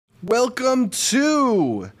Welcome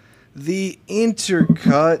to the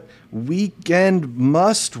Intercut Weekend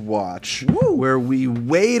Must Watch, where we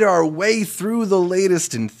wade our way through the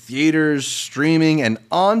latest in theaters, streaming, and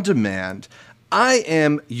on demand. I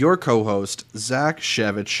am your co-host, Zach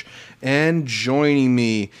Shevich, and joining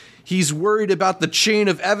me, he's worried about the chain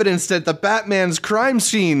of evidence at the Batman's crime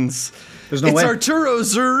scenes. There's no it's way. Arturo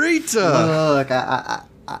Zurita. Look,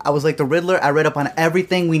 I was like the Riddler. I read up on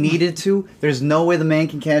everything we needed to. There's no way the man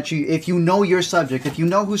can catch you. If you know your subject, if you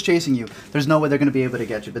know who's chasing you, there's no way they're going to be able to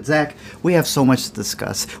get you. But Zach, we have so much to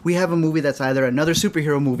discuss. We have a movie that's either another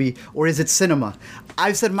superhero movie or is it cinema?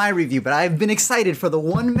 I've said my review, but I've been excited for the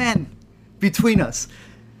one man between us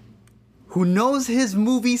who knows his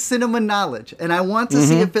movie cinema knowledge, and I want to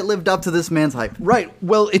see if it lived up to this man's hype. Right.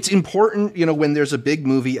 Well, it's important, when there's a big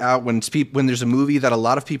movie out, when there's a movie that a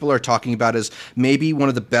lot of people are talking about as maybe one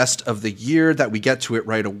of the best of the year, that we get to it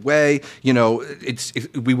right away. We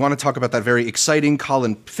want to talk about that very exciting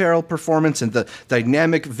Colin Farrell performance and the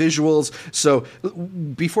dynamic visuals. So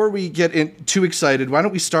before we get too excited, why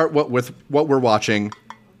don't we start with what we're watching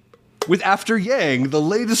with After Yang, the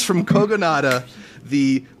latest from Kogonada,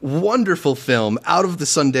 the wonderful film out of the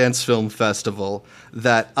Sundance Film Festival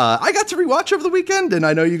that I got to rewatch over the weekend, and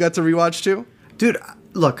I know you got to rewatch too. Dude,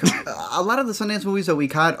 look, a lot of the Sundance movies that we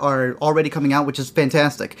caught are already coming out, which is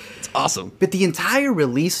fantastic. It's awesome. But the entire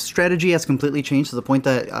release strategy has completely changed to the point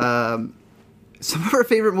that some of our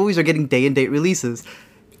favorite movies are getting day-and-date releases.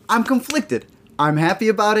 I'm conflicted. I'm happy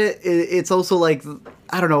about it. It's also like,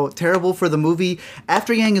 I don't know, terrible for the movie.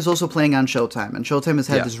 After Yang is also playing on Showtime, and Showtime has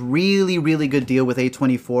had this really, really good deal with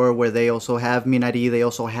A24 where they also have Minari, they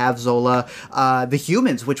also have Zola. The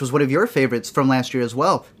Humans, which was one of your favorites from last year as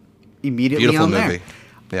well, immediately Beautiful on movie.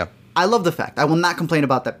 there. Yeah. I love the fact, I will not complain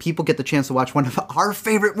about that, people get the chance to watch one of our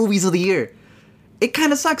favorite movies of the year. It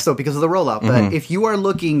kind of sucks, though, because of the rollout. But if you are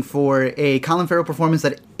looking for a Colin Farrell performance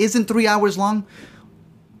that isn't 3 hours long,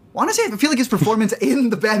 honestly, I feel like his performance in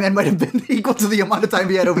The Batman might have been equal to the amount of time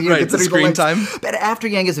he had over here. Right, the screen time. But After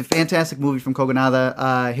Yang is a fantastic movie from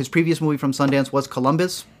Kogonada. His previous movie from Sundance was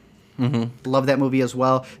Columbus. Love that movie as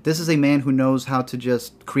well. This is a man who knows how to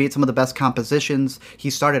just create some of the best compositions. He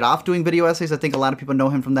started off doing video essays. I think a lot of people know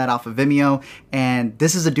him from that off of Vimeo. And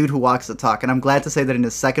this is a dude who walks the talk. And I'm glad to say that in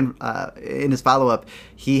his follow-up,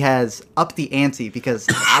 he has upped the ante because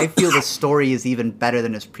I feel the story is even better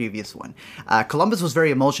than his previous one. Columbus was very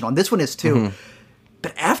emotional, and this one is too.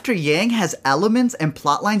 But After Yang has elements and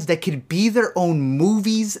plot lines that could be their own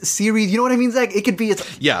movies, series. You know what I mean, Zach? It could be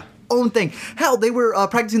its own thing. Hell, they were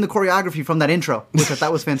practicing the choreography from that intro, which I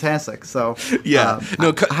thought was fantastic. So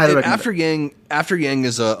highly recommend After Yang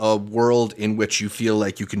is a world in which you feel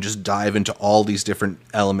like you can just dive into all these different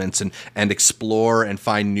elements and explore and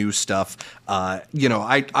find new stuff.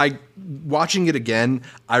 I watching it again,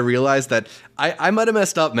 I realized that I might have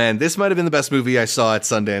messed up, man. This might have been the best movie I saw at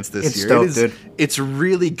Sundance this year. Dope, dude. It's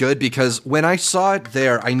really good because when I saw it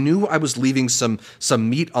there, I knew I was leaving some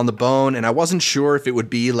meat on the bone, and I wasn't sure if it would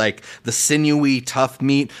be like the sinewy, tough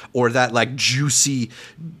meat or that like juicy,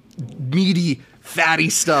 meaty,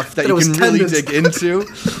 fatty stuff that you can really dig into.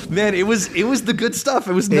 Man, it was the good stuff.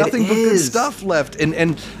 It was nothing but good stuff left.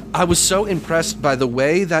 And I was so impressed by the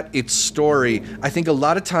way that its story, I think a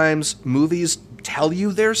lot of times movies tell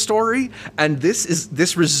you their story, and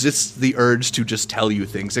this resists the urge to just tell you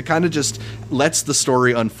things. It kind of just lets the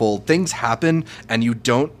story unfold. Things happen and you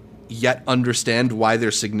don't yet understand why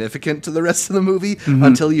they're significant to the rest of the movie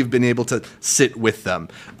until you've been able to sit with them.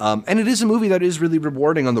 And it is a movie that is really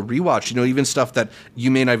rewarding on the rewatch. Even stuff that you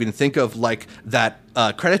may not even think of, like that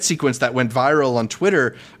credit sequence that went viral on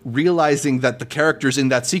Twitter, realizing that the characters in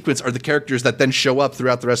that sequence are the characters that then show up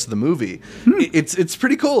throughout the rest of the movie. It's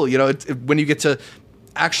pretty cool. When you get to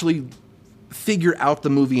actually figure out the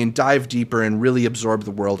movie and dive deeper and really absorb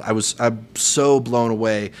the world. I'm so blown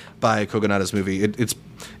away by Kogonada's movie. It's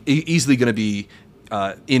easily going to be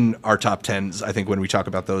in our top 10s, I think, when we talk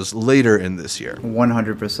about those later in this year.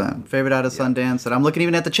 100%. Favorite out of Sundance. And I'm looking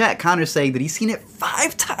even at the chat. Connor's saying that he's seen it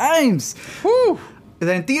 5 times. Woo! Is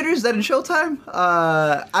that in theaters? Is that in Showtime?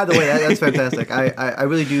 Either way, that's fantastic. I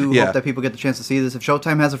really do hope that people get the chance to see this. If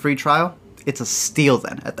Showtime has a free trial, it's a steal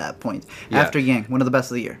then at that point. After Yang, one of the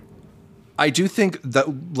best of the year. I do think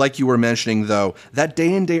that, like you were mentioning, though, that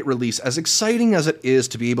day-and-date release, as exciting as it is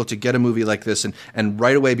to be able to get a movie like this and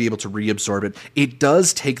right away be able to reabsorb it, it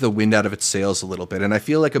does take the wind out of its sails a little bit. And I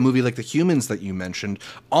feel like a movie like The Humans that you mentioned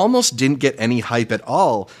almost didn't get any hype at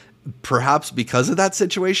all, perhaps because of that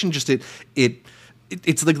situation. Just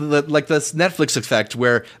it's like this Netflix effect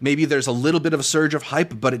where maybe there's a little bit of a surge of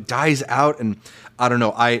hype, but it dies out. And I don't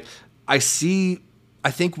know. I see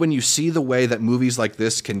I think when you see the way that movies like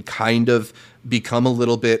this can kind of become a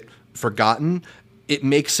little bit forgotten, it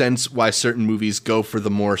makes sense why certain movies go for the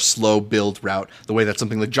more slow build route, the way that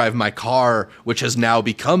something like Drive My Car, which has now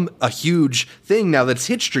become a huge thing now that it's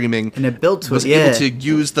hit streaming, and it built to was it, yeah. able to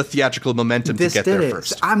use the theatrical momentum This to get did there it.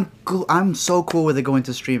 first. I'm so cool with it going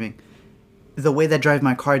to streaming. The way that Drive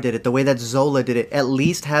My Car did it, the way that Zola did it, at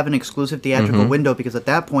least have an exclusive theatrical window, because at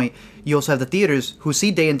that point, you also have the theaters who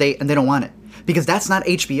see day and date and they don't want it. Because that's not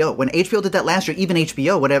HBO. When HBO did that last year, even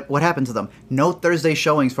HBO, what happened to them? No Thursday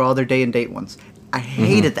showings for all their day and date ones. I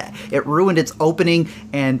hated that. It ruined its opening,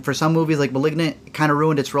 and for some movies like *Malignant*, it kind of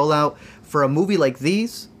ruined its rollout. For a movie like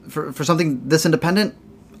these, for something this independent,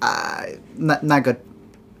 not good,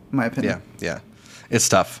 in my opinion. Yeah. It's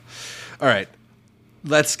tough. All right.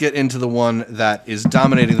 Let's get into the one that is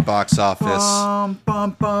dominating the box office.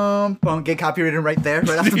 Get copyrighted right there,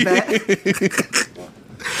 right off the bat.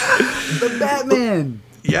 The Batman.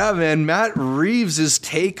 Yeah, man. Matt Reeves'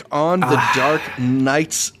 take on The Dark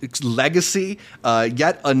Knight's legacy.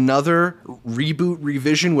 Yet another reboot,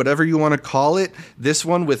 revision, whatever you want to call it. This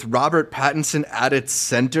one with Robert Pattinson at its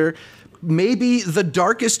center. Maybe the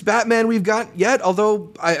darkest Batman we've got yet,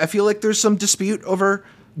 although I feel like there's some dispute over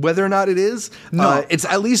whether or not it is. No. It's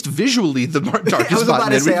at least visually the darkest I was about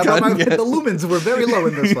Batman to say, we've gotten yet. the lumens were very low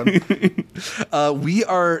in this one.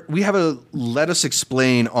 We have a Let Us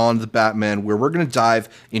Explain on the Batman where we're going to dive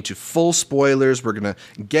into full spoilers. We're going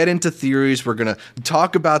to get into theories. We're going to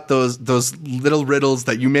talk about those little riddles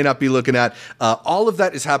that you may not be looking at. All of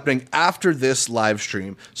that is happening after this live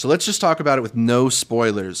stream. So let's just talk about it with no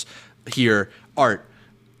spoilers here. Art,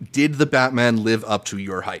 did the Batman live up to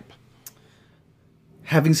your hype?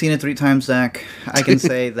 Having seen it 3 times, Zach, I can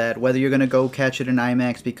say that whether you're going to go catch it in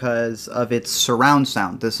IMAX because of its surround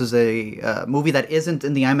sound, this is a movie that isn't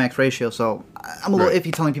in the IMAX ratio, so I'm a little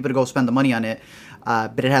iffy telling people to go spend the money on it.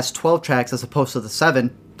 But it has 12 tracks as opposed to the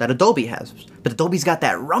 7 that Adobe has. But Adobe's got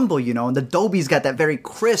that rumble, and Adobe's got that very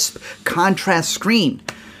crisp contrast screen.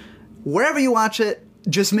 Wherever you watch it,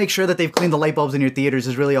 just make sure that they've cleaned the light bulbs in your theaters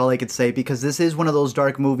is really all I could say, because this is one of those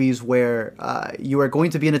dark movies where you are going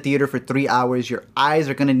to be in a theater for 3 hours. Your eyes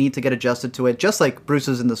are going to need to get adjusted to it, just like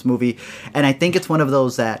Bruce's in this movie. And I think it's one of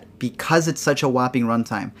those that, because it's such a whopping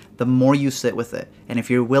runtime, the more you sit with it, and if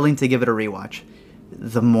you're willing to give it a rewatch,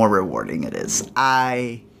 the more rewarding it is.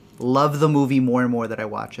 I love the movie more and more that I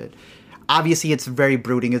watch it. Obviously, it's very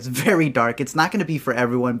brooding. It's very dark. It's not going to be for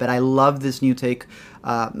everyone, but I love this new take.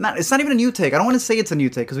 It's not even a new take. I don't want to say it's a new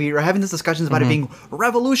take because we were having these discussions about it being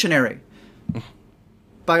revolutionary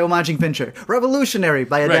by homaging Fincher, revolutionary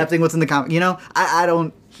by adapting what's in the comic.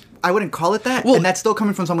 I wouldn't call it that, and that's still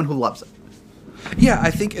coming from someone who loves it. Yeah, I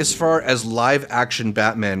think as far as live action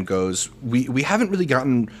Batman goes, we haven't really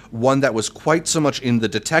gotten one that was quite so much in the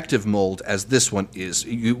detective mold as this one is.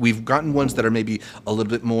 We've gotten ones that are maybe a little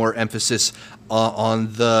bit more emphasis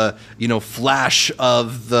on the, flash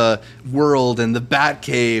of the world and the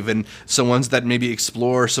Batcave, and some ones that maybe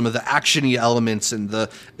explore some of the action-y elements and the,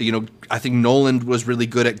 I think Nolan was really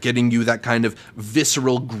good at getting you that kind of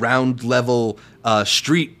visceral ground level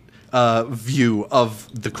street view of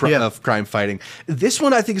the of crime fighting. This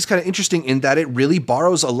one I think is kind of interesting in that it really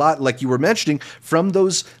borrows a lot, like you were mentioning, from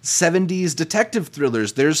those 70s detective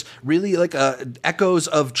thrillers. There's really like echoes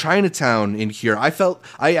of Chinatown in here.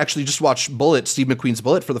 I actually just watched Bullitt, Steve McQueen's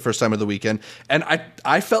Bullitt, for the first time of the weekend, and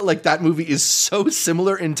I felt like that movie is so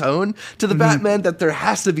similar in tone to the Batman that there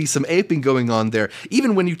has to be some aping going on there.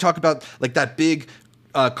 Even when you talk about like that big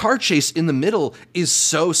car chase in the middle is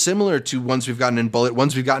so similar to ones we've gotten in Bullitt,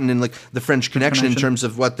 ones we've gotten in like the French Connection in terms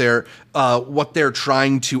of what they're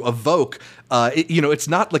trying to evoke. It's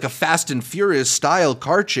not like a Fast and Furious style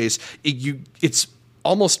car chase. It's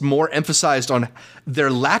almost more emphasized on their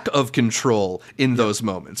lack of control in those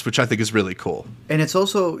moments, which I think is really cool. And it's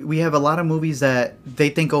also, we have a lot of movies that they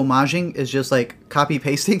think homaging is just like copy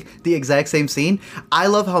pasting the exact same scene. I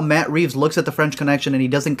love how Matt Reeves looks at the French Connection and he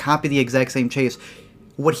doesn't copy the exact same chase.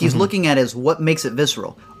 What he's looking at is what makes it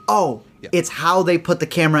visceral. It's how they put the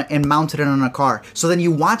camera and mounted it on a car. So then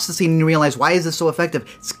you watch the scene and you realize, why is this so effective?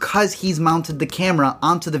 It's because he's mounted the camera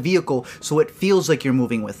onto the vehicle so it feels like you're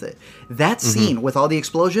moving with it. That scene with all the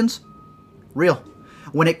explosions, real.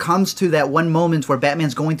 When it comes to that one moment where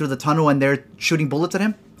Batman's going through the tunnel and they're shooting bullets at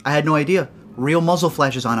him, I had no idea. Real muzzle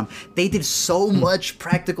flashes on him. They did so much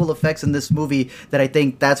practical effects in this movie that I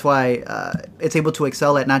think that's why it's able to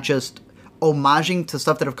excel at not just homaging to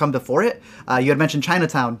stuff that have come before it. You had mentioned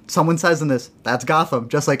Chinatown. Someone says in this, that's Gotham,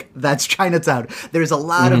 just like that's Chinatown. There's a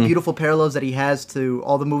lot of beautiful parallels that he has to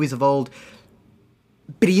all the movies of old.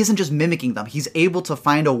 but he isn't just mimicking them. He's able to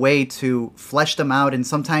find a way to flesh them out and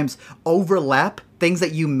sometimes overlap things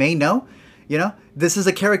that you may know. You know, this is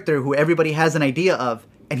a character who everybody has an idea of,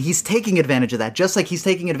 and he's taking advantage of that. Just like he's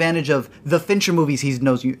taking advantage of the Fincher movies he's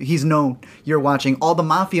known you're watching, all the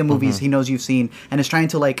Mafia movies he knows you've seen, and is trying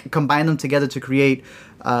to like combine them together to create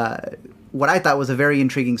what I thought was a very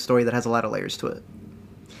intriguing story that has a lot of layers to it.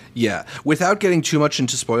 Yeah, without getting too much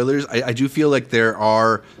into spoilers, I do feel like there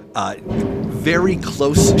are very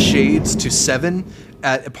close shades to Seven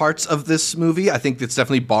at parts of this movie. I think it's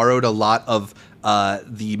definitely borrowed a lot of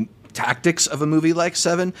the tactics of a movie like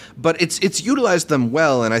Seven, but it's utilized them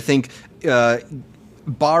well, and I think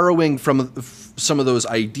borrowing from some of those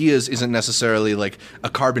ideas isn't necessarily like a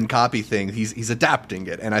carbon copy thing. He's adapting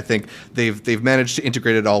it, and I think they've managed to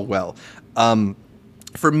integrate it all well.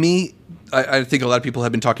 For me, I think a lot of people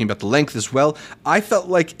have been talking about the length as well. I felt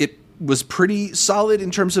like it was pretty solid in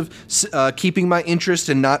terms of keeping my interest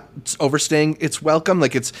and not overstaying its welcome.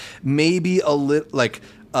 Like it's maybe a little like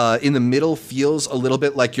in the middle feels a little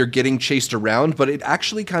bit like you're getting chased around, but it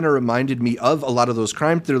actually kind of reminded me of a lot of those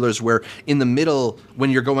crime thrillers where in the middle, when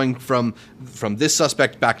you're going from this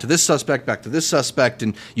suspect back to this suspect, back to this suspect,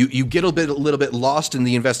 and you get a little bit lost in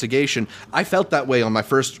the investigation. I felt that way on my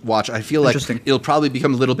first watch. I feel like it'll probably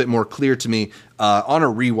become a little bit more clear to me on a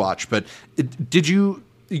rewatch. But did you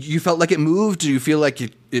felt like it moved? Do you feel like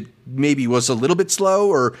it maybe was a little bit slow,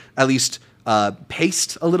 or at least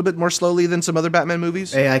paced a little bit more slowly than some other Batman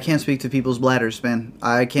movies? Hey, I can't speak to people's bladders, man.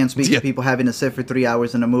 I can't speak to people having to sit for 3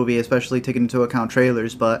 hours in a movie, especially taking into account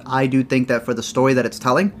trailers, but I do think that for the story that it's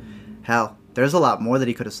telling, hell, there's a lot more that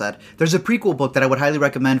he could have said. There's a prequel book that I would highly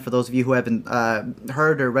recommend for those of you who haven't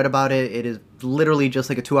heard or read about it. It is literally just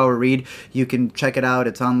like a 2-hour read. You can check it out.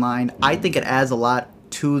 It's online. I think it adds a lot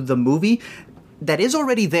to the movie that is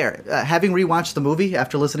already there. Having rewatched the movie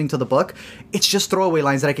after listening to the book, it's just throwaway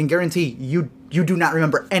lines that I can guarantee you do not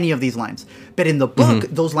remember any of these lines. But in the book,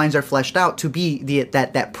 those lines are fleshed out to be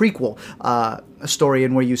that prequel story,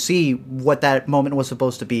 and where you see what that moment was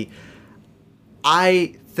supposed to be.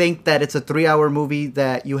 I think that it's a 3-hour movie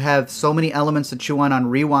that you have so many elements to chew on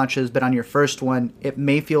rewatches, but on your first one, it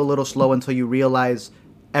may feel a little slow until you realize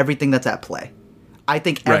everything that's at play. I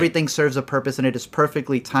think everything serves a purpose, and it is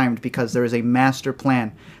perfectly timed because there is a master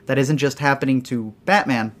plan that isn't just happening to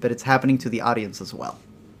Batman, but it's happening to the audience as well.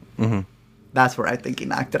 Mm-hmm. That's where I think he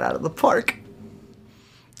knocked it out of the park.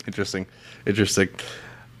 Interesting.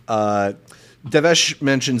 Devesh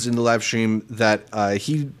mentions in the live stream that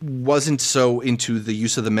he wasn't so into the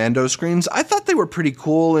use of the Mando screens. I thought they were pretty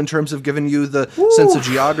cool in terms of giving you the sense of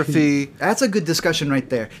geography. That's a good discussion right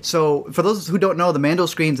there. So for those who don't know, the Mando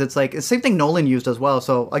screens, it's like the same thing Nolan used as well.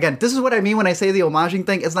 So again, this is what I mean when I say the homaging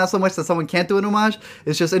thing. It's not so much that someone can't do an homage.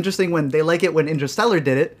 It's just interesting when they like it when Interstellar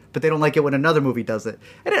did it, but they don't like it when another movie does it.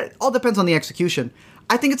 And it all depends on the execution.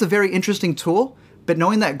 I think it's a very interesting tool, but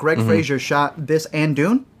knowing that Greg Fraser shot this and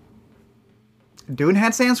Dune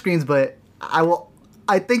had sand screens, but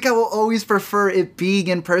I think I will always prefer it being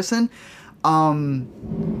in person.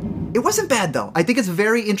 It wasn't bad, though. I think it's a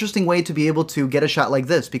very interesting way to be able to get a shot like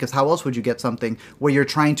this, because how else would you get something where you're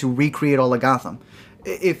trying to recreate all of Gotham?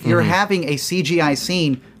 If you're having a CGI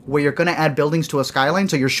scene where you're going to add buildings to a skyline,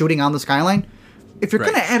 so you're shooting on the skyline, if you're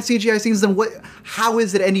going to add CGI scenes, then how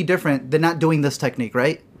is it any different than not doing this technique,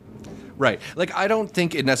 right? Right. Like, I don't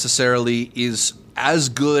think it necessarily is as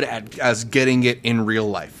good as getting it in real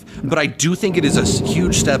life. But I do think it is a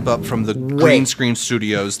huge step up from the green screen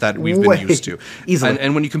studios that we've been used to. Easily.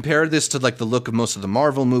 And when you compare this to like the look of most of the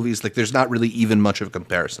Marvel movies, like there's not really even much of a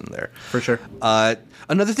comparison there. For sure.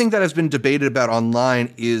 Another thing that has been debated about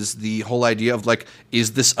online is the whole idea of like,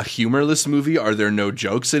 is this a humorless movie? Are there no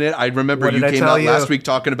jokes in it? I remember you came out last week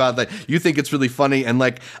talking about that. You think it's really funny. And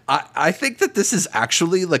like, I think that this is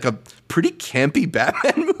actually like a pretty campy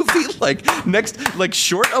Batman movie. Like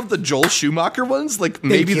short of the Joel Schumacher ones, like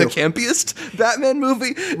maybe the campiest Batman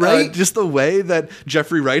movie. Right? Just the way that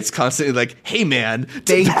Jeffrey Wright's constantly like, hey man,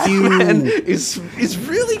 thank Batman you is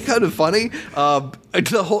really kind of funny.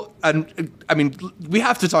 The whole, I mean, we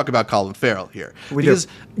have to talk about Colin Farrell here.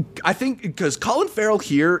 I think because Colin Farrell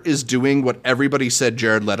here is doing what everybody said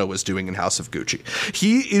Jared Leto was doing in House of Gucci.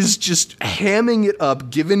 He is just hamming it up,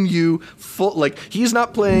 giving you full, like, he's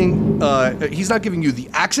not playing, he's not giving you the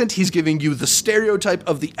accent, he's giving you the stereotype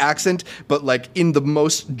of the accent, but like in the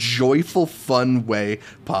most joyful, fun way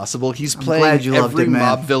possible. He's playing every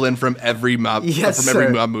mob villain from every mob,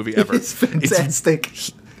 every mob movie ever. It's fantastic.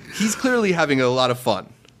 He's clearly having a lot of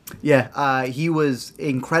fun. Yeah, he was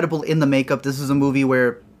incredible in the makeup. This is a movie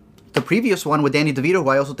where the previous one with Danny DeVito, who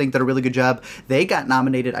I also think did a really good job, they got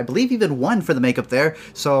nominated. I believe even won for the makeup there.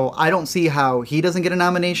 So I don't see how he doesn't get a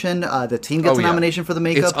nomination. The team gets a nomination for the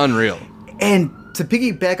makeup. It's unreal. And to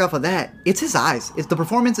piggyback off of that, it's his eyes. The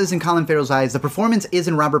performance is in Colin Farrell's eyes. The performance is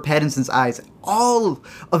in Robert Pattinson's eyes. All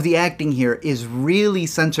of the acting here is really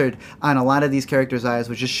centered on a lot of these characters' eyes,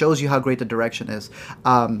 which just shows you how great the direction is.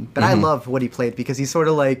 But I love what he played because he's sort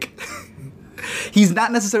of like... He's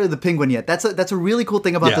not necessarily the Penguin yet. That's a really cool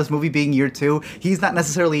thing about this movie being year 2. He's not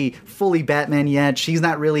necessarily fully Batman yet. She's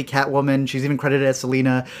not really Catwoman. She's even credited as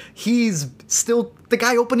Selina. He's still the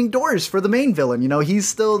guy opening doors for the main villain. You know, he's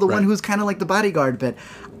still the one who's kind of like the bodyguard. But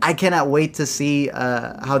I cannot wait to see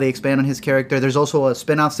how they expand on his character. There's also a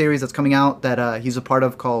spin-off series that's coming out that he's a part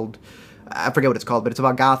of called, I forget what it's called, but it's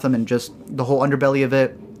about Gotham and just the whole underbelly of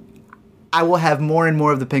it. I will have more and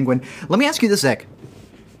more of the Penguin. Let me ask you this, Zach.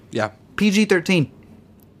 Yeah. PG-13.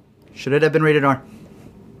 Should it have been rated R?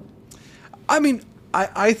 I mean,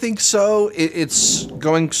 I think so. It's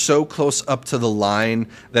going so close up to the line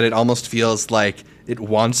that it almost feels like it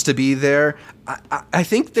wants to be there. I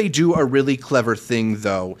think they do a really clever thing,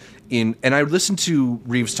 though, and I listened to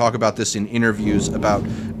Reeves talk about this in interviews about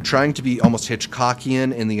trying to be almost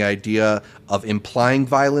Hitchcockian in the idea of implying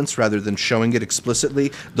violence rather than showing it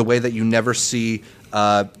explicitly, the way that you never see...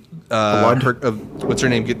 what's her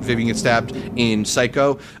name? Vivian gets stabbed in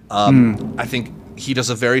Psycho. I think he does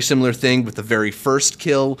a very similar thing with the very first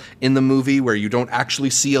kill in the movie, where you don't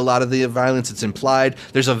actually see a lot of the violence; it's implied.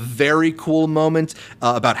 There's a very cool moment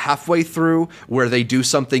about halfway through where they do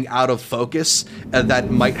something out of focus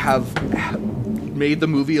that might have made the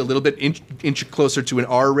movie a little bit inch closer to an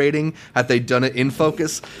R rating had they done it in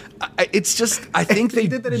focus. It's just, I think they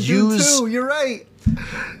did that in Dune too. You're right.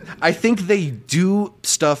 I think they do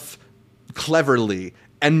stuff cleverly,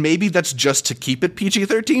 and maybe that's just to keep it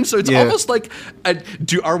PG-13. So it's almost like,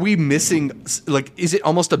 are we missing? Like, is it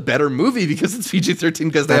almost a better movie because it's PG-13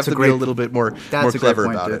 because they have to be a little bit more clever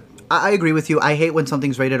about it? I agree with you. I hate when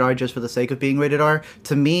something's rated R just for the sake of being rated R.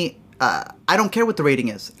 To me, I don't care what the rating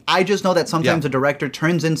is. I just know that sometimes a director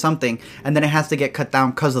turns in something and then it has to get cut down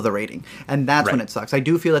because of the rating. And that's when it sucks. I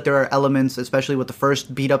do feel that there are elements, especially with the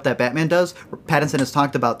first beat up that Batman does, where Pattinson has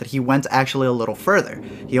talked about that he went actually a little further.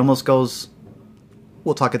 He almost goes,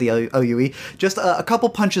 we'll talk at the OUE, just a couple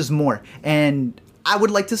punches more. And I would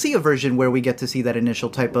like to see a version where we get to see that initial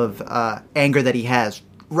type of anger that he has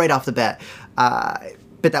right off the bat.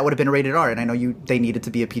 But that would have been a rated R, and I know they needed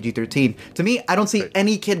to be a PG-13. To me, I don't see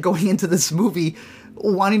any kid going into this movie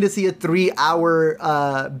wanting to see a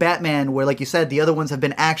 3-hour Batman where, like you said, the other ones have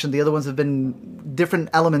been action, the other ones have been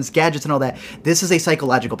different elements, gadgets and all that. This is a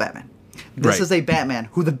psychological Batman. This is a Batman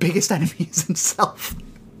who the biggest enemy is himself.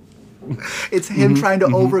 It's him trying to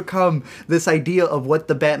overcome this idea of what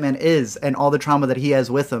the Batman is and all the trauma that he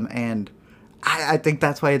has with him, and I think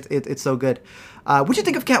that's why it's so good. What'd you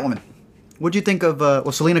think of Catwoman? What'd you think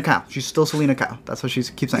of, Selina Kyle? She's still Selina Kyle. That's what she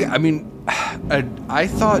keeps saying. Yeah, I mean, I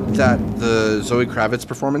thought that the Zoe Kravitz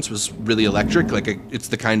performance was really electric. Like, it's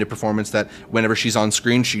the kind of performance that whenever she's on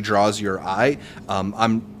screen, she draws your eye.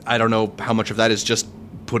 I don't know how much of that is just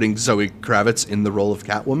putting Zoe Kravitz in the role of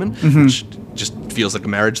Catwoman, which just feels like a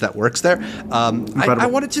marriage that works there. I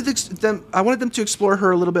wanted them to explore her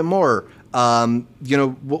a little bit more.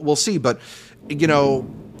 We'll see, but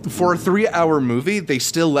for a 3-hour movie, they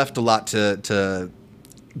still left a lot to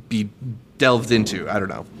be delved into. I don't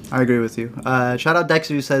know. I agree with you. Shout out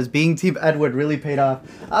Dexter, who says, being Team Edward really paid off.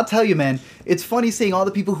 I'll tell you, man, it's funny seeing all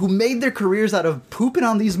the people who made their careers out of pooping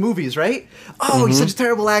on these movies, right? Oh, he's such a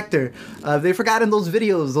terrible actor. They've forgotten those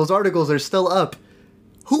videos, those articles are still up.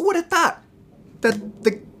 Who would have thought that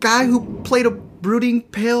the guy who played a brooding,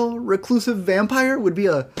 pale, reclusive vampire would be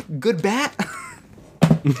a good bat?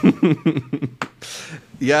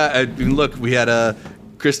 Yeah, I mean, look, we had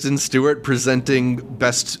Kristen Stewart presenting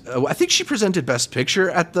best... I think she presented Best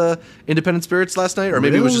Picture at the Independent Spirits last night, or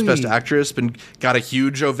maybe it was just Best Actress, and got a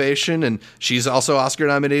huge ovation, and she's also Oscar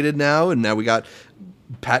nominated now, and now we got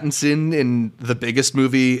Pattinson in the biggest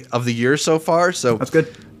movie of the year so far, so... That's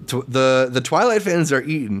good. The Twilight fans are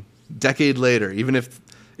eating decade later, even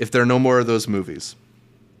if there are no more of those movies.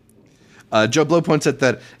 Joe Blow points out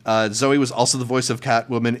that Zoe was also the voice of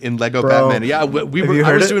Catwoman in Lego Batman. Yeah, I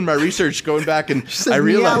was doing my research going back, and I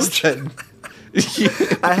realized that...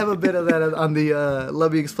 I have a bit of that on the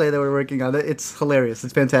Let Me Explain that we're working on. It's hilarious.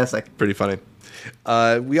 It's fantastic. Pretty funny.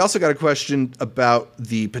 We also got a question about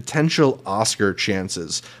the potential Oscar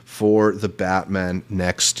chances for the Batman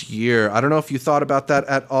next year. I don't know if you thought about that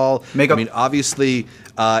at all. I mean, obviously,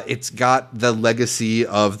 it's got the legacy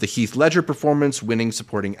of the Heath Ledger performance, winning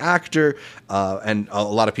supporting actor, and a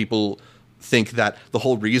lot of people think that the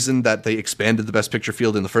whole reason that they expanded the Best Picture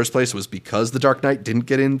field in the first place was because The Dark Knight didn't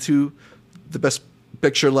get into the Best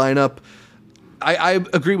Picture lineup. I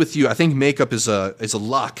agree with you. I think makeup is a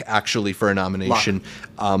lock, actually, for a nomination.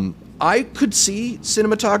 I could see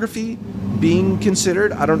cinematography being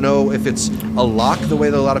considered. I don't know if it's a lock the way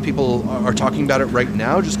that a lot of people are talking about it right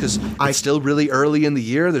now, just because it's still really early in the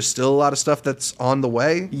year. There's still a lot of stuff that's on the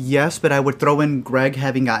way. Yes, but I would throw in Greg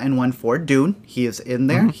having gotten one for Dune. He is in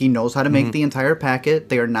there. He knows how to make the entire packet.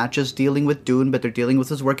 They are not just dealing with Dune, but they're dealing with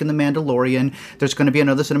his work in The Mandalorian. There's going to be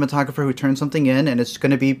another cinematographer who turns something in, and it's going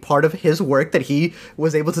to be part of his work that he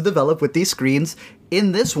was able to develop with these screens.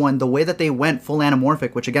 In this one, the way that they went full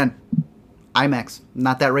anamorphic, which again, IMAX,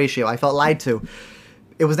 not that ratio. I felt lied to.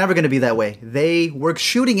 It was never going to be that way. They were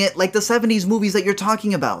shooting it like the 70s movies that you're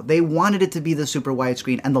talking about. They wanted it to be the super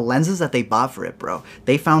widescreen, and the lenses that they bought for it, bro.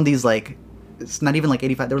 They found these it's not even like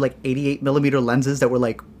 85, they were like 88 millimeter lenses that were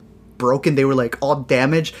like broken. They were like all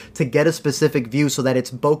damaged to get a specific view so that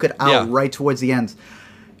it's bokeh out right towards the ends.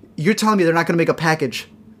 You're telling me they're not going to make a package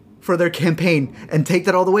for their campaign and take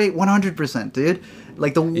that all the way? 100%, dude.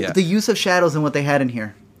 Like the use of shadows and what they had in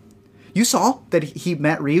here. You saw that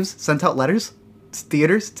Matt Reeves sent out letters to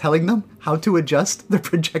theaters telling them how to adjust their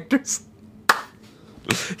projectors.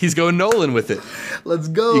 He's going Nolan with it. Let's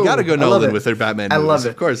go. You got to go Nolan with their Batman movies. I love it.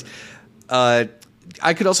 Of course.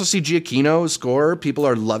 I could also see Giacchino's score. People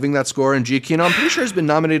are loving that score. And Giacchino, I'm pretty sure, has been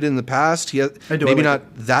nominated in the past. Maybe not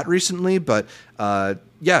that recently, but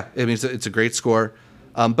yeah, I mean, it's a great score.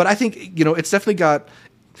 But I think, it's definitely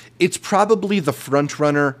it's probably the front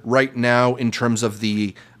runner right now in terms of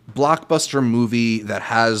the blockbuster movie that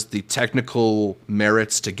has the technical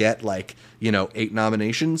merits to get 8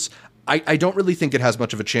 nominations. I don't really think it has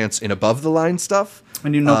much of a chance in above the line stuff.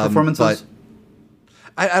 And performances? But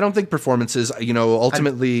I don't think performances,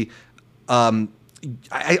 ultimately,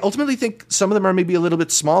 I ultimately think some of them are maybe a little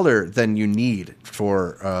bit smaller than you need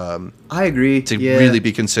for I agree to really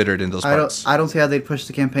be considered in those parts. I don't see how they'd push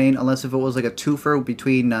the campaign unless if it was like a twofer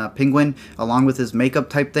between Penguin along with his makeup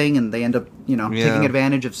type thing, and they end up taking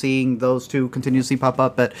advantage of seeing those two continuously pop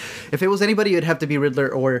up. But if it was anybody, it'd have to be Riddler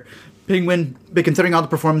or Penguin. But considering all the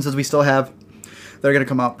performances we still have, they're going to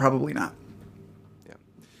come out probably not.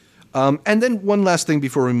 And then one last thing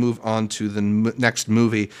before we move on to the next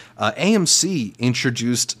movie. AMC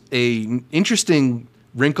introduced an interesting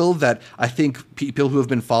wrinkle that I think people who have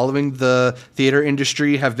been following the theater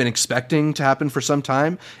industry have been expecting to happen for some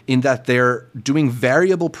time, in that they're doing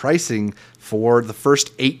variable pricing for the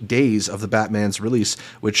first 8 days of the Batman's release,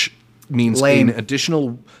 which means an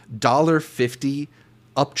additional $1.50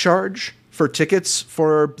 upcharge for tickets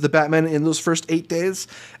for the Batman in those first 8 days.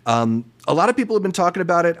 A lot of people have been talking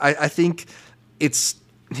about it. I think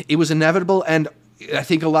it was inevitable, and I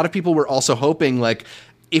think a lot of people were also hoping,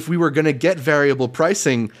 if we were going to get variable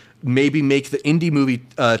pricing, maybe make the indie movie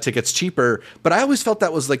tickets cheaper. But I always felt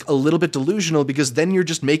that was a little bit delusional, because then you're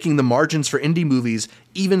just making the margins for indie movies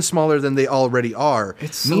even smaller than they already are.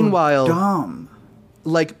 It's so dumb.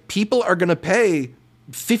 People are going to pay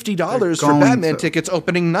 $50 for Batman tickets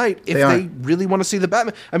opening night if they really want to see the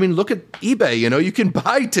Batman. I mean, look at eBay. You can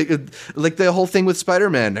buy tickets, the whole thing with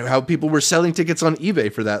Spider-Man, how people were selling tickets on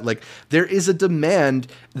eBay for that. There is a demand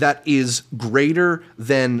that is greater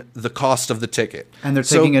than the cost of the ticket, and they're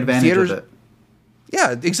taking advantage of it.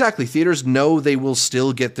 Yeah, exactly. Theaters know they will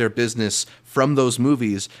still get their business from those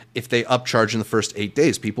movies if they upcharge in the first 8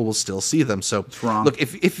 days. People will still see them. So, it's wrong. Look,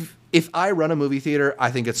 if I run a movie theater,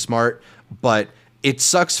 I think it's smart, but it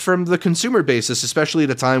sucks from the consumer basis, especially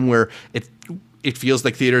at a time where it feels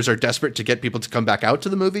like theaters are desperate to get people to come back out to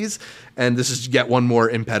the movies, and this is yet one more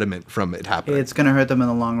impediment from it happening. It's going to hurt them in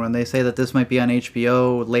the long run. They say that this might be on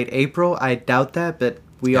HBO late April. I doubt that, but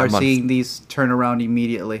we are seeing these turn around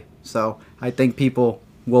immediately. So I think people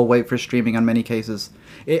will wait for streaming on many cases.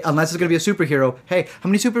 Unless it's going to be a superhero. Hey, how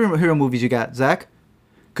many superhero movies you got, Zach?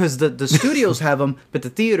 Because the studios have them, but the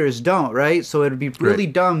theaters don't, right? So it would be really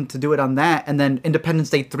dumb to do it on that, and then Independence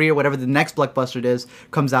Day 3 or whatever the next blockbuster is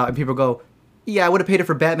comes out, and people go, yeah, I would have paid it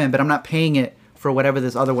for Batman, but I'm not paying it for whatever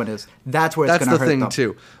this other one is. That's where it's going to hurt them.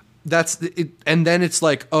 That's the thing, too. And then it's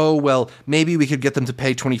oh, well, maybe we could get them to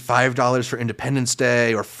pay $25 for Independence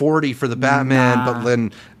Day or $40 for the Batman, but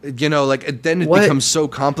then, then it becomes so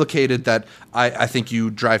complicated that I think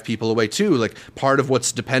you drive people away too. Part of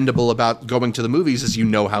what's dependable about going to the movies is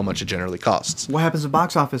how much it generally costs. What happens to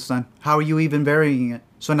box office then? How are you even varying it?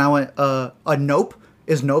 So now a Nope,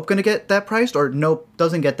 is Nope going to get that priced, or Nope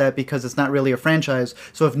doesn't get that because it's not really a franchise?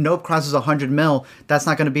 So if Nope crosses 100 mil, that's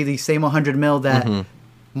not going to be the same 100 mil that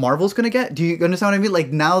Marvel's going to get? Do you understand what I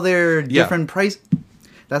mean? Now they're different price.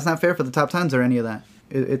 That's not fair for the top 10s or any of that.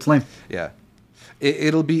 It's lame. Yeah.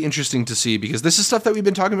 It'll be interesting to see because this is stuff that we've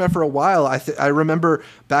been talking about for a while. I remember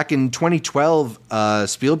back in 2012,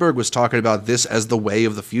 Spielberg was talking about this as the way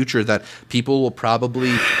of the future, that people will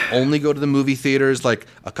probably only go to the movie theaters like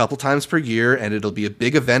a couple times per year, and it'll be a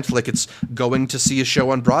big event like it's going to see a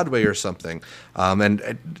show on Broadway or something.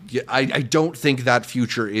 And I don't think that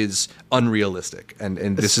future is unrealistic. And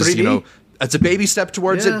this is, 3D? It's a baby step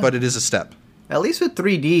towards Yeah. it, but it is a step. At least with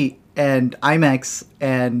 3D and IMAX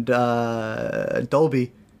and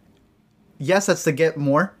Dolby, yes, that's to get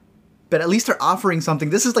more, but at least they're offering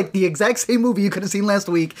something. This is like the exact same movie you could have seen last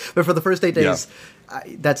week, but for the first 8 days.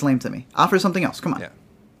 That's lame to me. Offer something else. Come on. Yeah.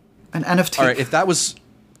 An NFT. All right, if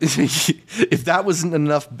that wasn't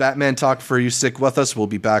enough Batman talk for you, stick with us. We'll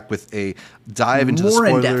be back with a dive into More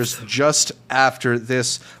the in spoilers depth. just after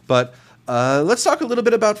this. But let's talk a little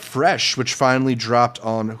bit about Fresh, which finally dropped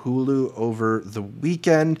on Hulu over the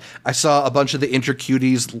weekend. I saw a bunch of the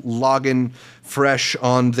Intercuties logging Fresh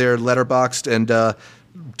on their Letterboxd and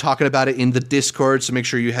talking about it in the Discord. So make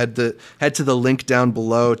sure you head to the link down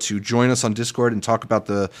below to join us on Discord and talk about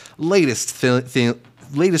the latest films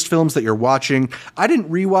that you're watching. I didn't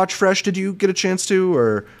rewatch Fresh. Did you get a chance to,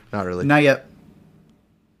 or not really? Not yet.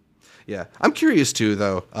 Yeah, I'm curious too,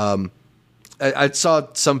 though. I saw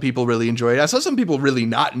some people really enjoy it. I saw some people really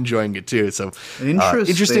not enjoying it too. So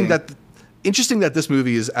interesting that this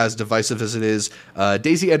movie is as divisive as it is.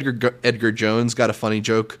 Daisy Edgar Jones got a funny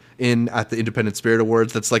joke in at the Independent Spirit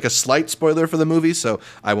Awards. That's like a slight spoiler for the movie, so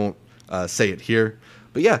I won't say it here.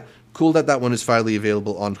 But yeah, cool that one is finally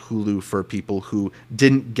available on Hulu for people who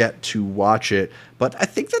didn't get to watch it. But I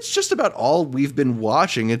think that's just about all we've been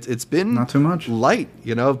watching. It's been not too much light.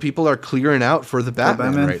 People are clearing out for the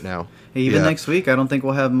Batman right now. Even next week, I don't think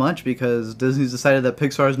we'll have much because Disney's decided that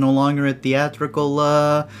Pixar is no longer a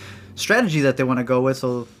theatrical strategy that they want to go with.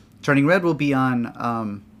 So Turning Red will be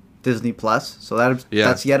on Disney Plus. So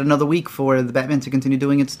that's yet another week for the Batman to continue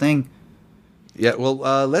doing its thing. Yeah, well,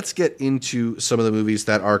 let's get into some of the movies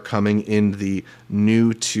that are coming in the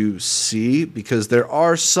new to see, because there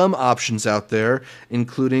are some options out there,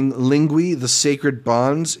 including Lingui, The Sacred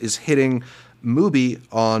Bonds is hitting Mubi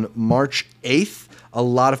on March 8th. A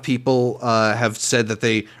lot of people have said that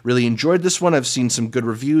they really enjoyed this one. I've seen some good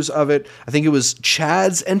reviews of it. I think it was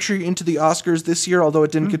Chad's entry into the Oscars this year, although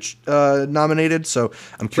it didn't get nominated. So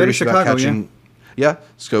I'm curious about catching. Yeah,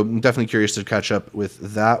 so I'm definitely curious to catch up with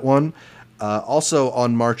that one. Also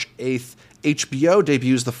on March 8th, HBO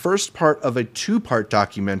debuts the first part of a two-part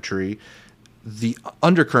documentary, The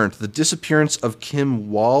Undercurrent, The Disappearance of Kim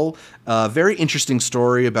Wall. Very interesting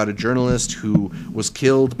story about a journalist who was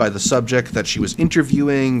killed by the subject that she was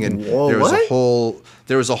interviewing, and there was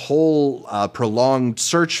a whole prolonged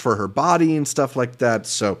search for her body and stuff like that.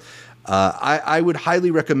 So I would highly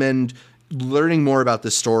recommend learning more about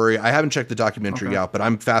this story. I haven't checked the documentary out, but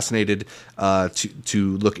I'm fascinated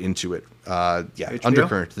to look into it. HBO?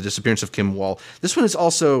 Undercurrent, The Disappearance of Kim Wall. This one is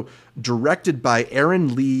also directed by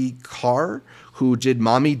Erin Lee Carr, who did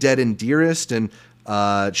Mommy, Dead, and Dearest, and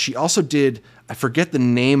she also did, I forget the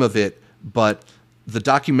name of it, but the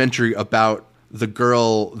documentary about the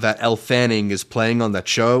girl that Elle Fanning is playing on that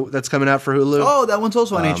show that's coming out for Hulu. Oh, that one's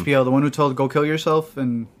also on HBO. The one who told "Go kill yourself"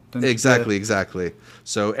 and exactly.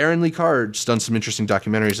 So Erin Lee Carr has done some interesting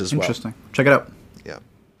documentaries as well. Interesting. Check it out. Yeah.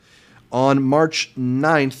 On March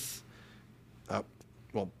 9th,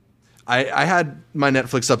 I had my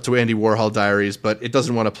Netflix up to Andy Warhol Diaries, but it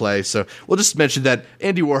doesn't want to play, so we'll just mention that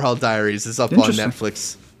Andy Warhol Diaries is up on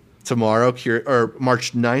Netflix tomorrow, or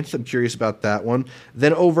March 9th. I'm curious about that one.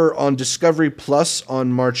 Then over on Discovery Plus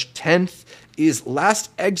on March 10th is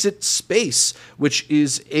Last Exit Space, which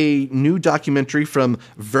is a new documentary from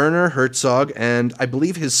Werner Herzog and I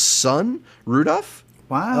believe his son, Rudolph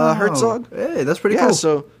Herzog. Hey, that's pretty cool. Yeah,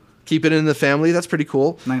 so keep it in the family. That's pretty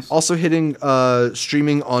cool. Nice. Also hitting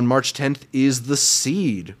streaming on March 10th is The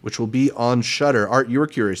Seed, which will be on Shudder. Art, you were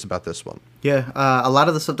curious about this one. Yeah, a lot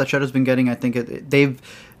of the stuff that Shudder's been getting, I think they've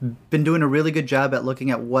been doing a really good job at looking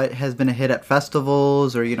at what has been a hit at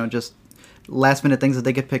festivals or, just last minute things that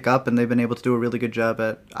they could pick up, and they've been able to do a really good job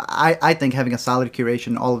at, I think, having a solid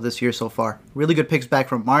curation all of this year so far. Really good picks back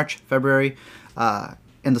from March, February, and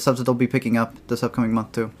the subs that they'll be picking up this upcoming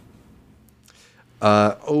month too.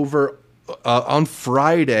 Over on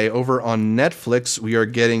Friday, over on Netflix, we are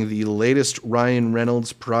getting the latest Ryan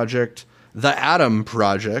Reynolds project, The Adam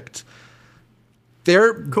Project.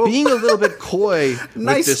 They're being a little bit coy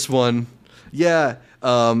with this one. Yeah.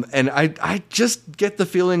 And I just get the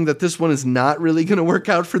feeling that this one is not really going to work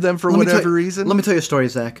out for them for whatever reason. Let me tell you a story,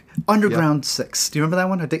 Zach. Underground 6. Do you remember that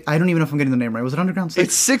one? I don't even know if I'm getting the name right. Was it Underground 6?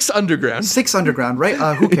 It's 6 Underground. 6 Underground, right?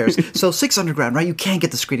 Who cares? So 6 Underground, right? You can't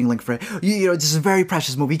get the screening link for it. You know, this is a very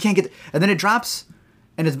precious movie. You can't get... And then it drops,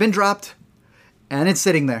 and it's been dropped, and it's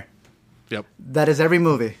sitting there. Yep. That is every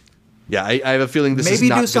movie. Yeah, I have a feeling this is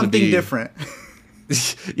not going to be... Maybe do something different.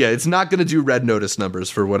 Yeah, it's not going to do Red Notice numbers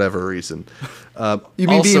for whatever reason. You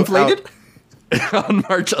mean be inflated? On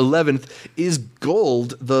March 11th is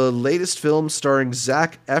Gold, the latest film starring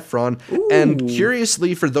Zac Efron. Ooh. And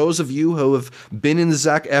curiously, for those of you who have been in the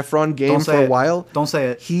Zac Efron game for a while... Don't say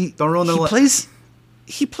it. Don't ruin the...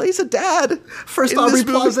 He plays a dad. First Aubrey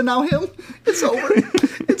Plaza, now him. It's over.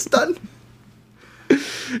 It's done.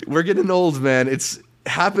 We're getting old, man. It's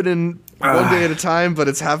happening one day at a time, but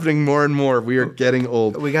it's happening more and more. We are getting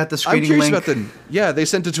old. We got the screening I'm curious link. Yeah, they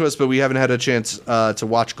sent it to us, but we haven't had a chance to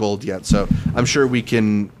watch Gold yet. So I'm sure we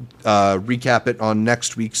can recap it on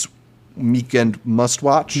next week's weekend must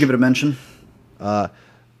watch. Give it a mention.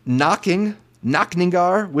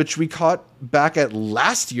 Nakningar, which we caught back at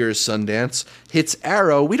last year's Sundance, hits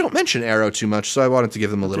Arrow. We don't mention Arrow too much, so I wanted to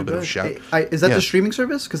give them a little bit of a shout. Is that the streaming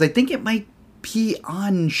service? Because I think it might be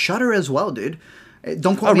on Shudder as well, dude.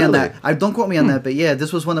 Don't quote me on that. Don't quote me on that, but yeah,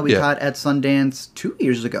 this was one that we caught at Sundance 2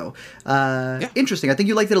 years ago. Interesting. I think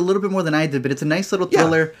you liked it a little bit more than I did, but it's a nice little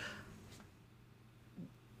thriller. Yeah.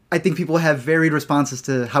 I think people have varied responses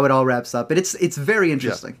to how it all wraps up, but it's very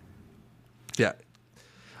interesting. Yeah.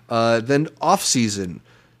 Then Off Season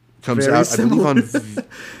comes out, similar. I believe, on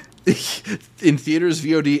in theaters,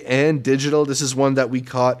 VOD, and digital. This is one that we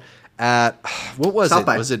caught at what was South it?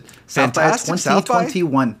 By. Was it South Fantastic? By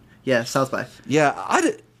 2021. Yeah, South by. Yeah,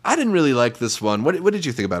 I didn't really like this one. What did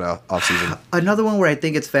you think about Off Season? Another one where I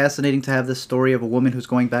think it's fascinating to have this story of a woman who's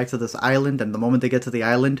going back to this island, and the moment they get to the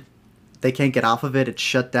island, they can't get off of it. It's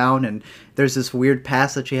shut down, and there's this weird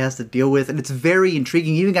past that she has to deal with, and it's very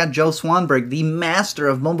intriguing. You even got Joe Swanberg, the master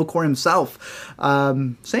of mumblecore himself,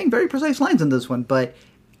 saying very precise lines in this one, but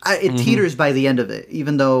it teeters by the end of it,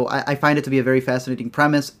 even though I find it to be a very fascinating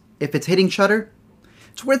premise. If it's hitting Shudder,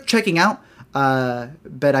 it's worth checking out.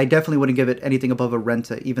 But I definitely wouldn't give it anything above a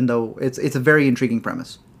Renta, even though it's a very intriguing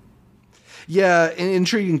premise. Yeah, an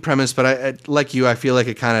intriguing premise, but I like you, I feel like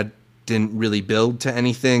it kind of didn't really build to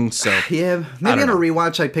anything. So yeah, maybe on a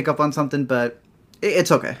rewatch I pick up on something, but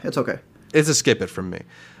it's okay. It's okay. It's a skip it from me.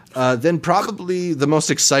 Then probably the most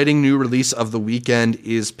exciting new release of the weekend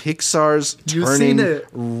is Pixar's Turning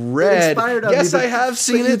Red. Yes, I have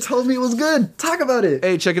seen it. You told me it was good. Talk about it.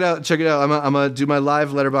 Hey, check it out. I'm gonna do my live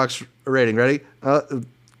Letterboxd rating. Ready?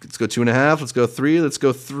 Let's go 2.5. Let's go 3. Let's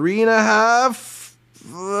go 3.5.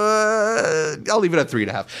 I'll leave it at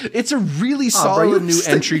 3.5. It's a really solid new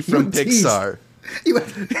entry from Pixar.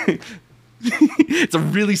 It's a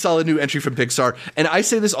really solid new entry from Pixar. And I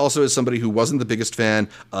say this also as somebody who wasn't the biggest fan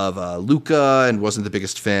of Luca and wasn't the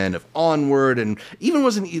biggest fan of Onward and even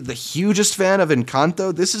wasn't the hugest fan of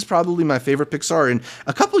Encanto. This is probably my favorite Pixar in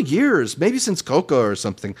a couple years, maybe since Coco or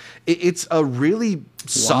something. It's a really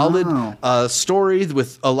solid story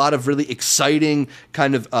with a lot of really exciting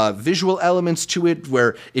kind of visual elements to it,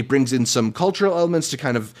 where it brings in some cultural elements to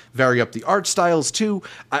kind of vary up the art styles too.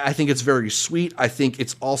 I think it's very sweet. I think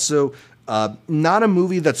it's also not a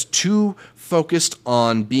movie that's too focused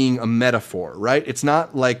on being a metaphor, right? It's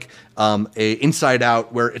not like a Inside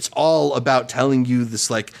Out where it's all about telling you this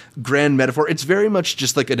like grand metaphor. It's very much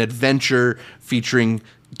just like an adventure featuring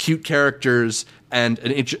cute characters and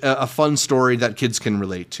a fun story that kids can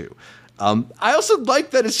relate to. I also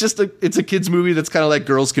like that it's a kids movie that's kind of like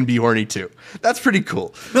girls can be horny too. That's pretty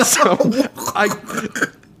cool. So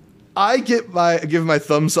I give my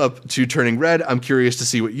thumbs up to Turning Red. I'm curious to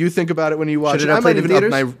see what you think about it when you watch it. I might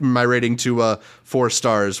even up my rating to 4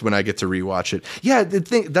 stars when I get to rewatch it. Yeah,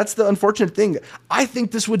 that's the unfortunate thing. I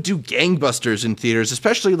think this would do gangbusters in theaters,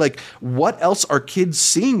 especially like what else are kids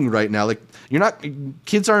seeing right now? Like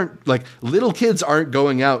little kids aren't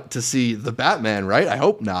going out to see the Batman, right? I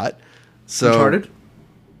hope not. So Uncharted?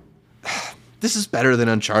 This is better than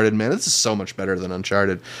Uncharted, man. This is so much better than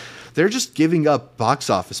Uncharted. They're just giving up box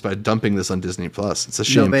office by dumping this on Disney Plus. It's a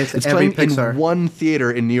shame. It's playing in one theater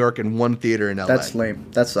in New York and one theater in LA. That's lame.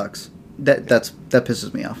 That sucks. That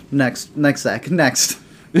pisses me off. Next, Zach. Next.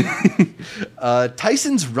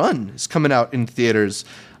 Tyson's Run is coming out in theaters.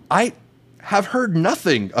 I have heard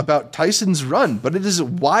nothing about Tyson's Run, but it is a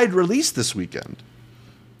wide release this weekend.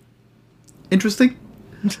 Interesting.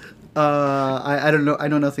 I don't know. I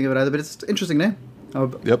know nothing of it either, but it's an interesting name. I'll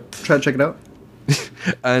try to check it out.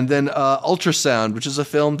 And then Ultrasound, which is a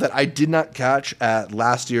film that I did not catch at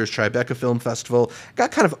last year's Tribeca Film Festival.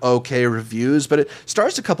 Got kind of okay reviews, but it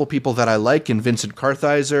stars a couple people that I like in Vincent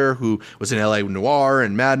Kartheiser, who was in L.A. Noire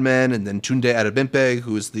and Mad Men, and then Tunde Adebimpe,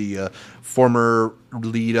 who is the former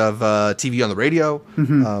lead of TV on the Radio.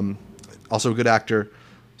 Also a good actor.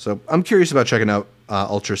 So I'm curious about checking out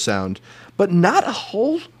Ultrasound. But not a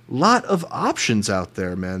whole lot of options out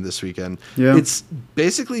there, man, this weekend. Yeah. It's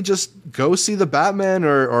basically just go see the Batman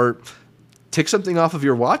or tick something off of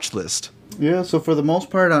your watch list. Yeah, so for the most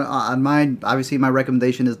part, on mine, obviously my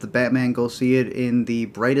recommendation is the Batman. Go see it in the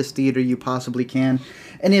brightest theater you possibly can.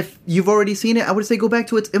 And if you've already seen it, I would say go back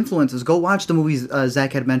to its influences. Go watch the movies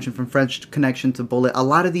Zach had mentioned, from French Connection to Bullet. A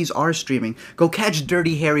lot of these are streaming. Go catch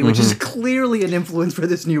Dirty Harry, which is clearly an influence for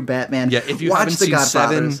this new Batman. Yeah, if you watch haven't seen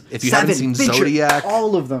Seven, if you haven't seen Fincher, Zodiac.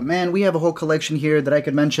 all of them. Man, we have a whole collection here that I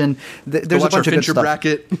could mention. There's a bunch of good Fincher stuff.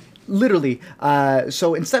 bracket. Literally.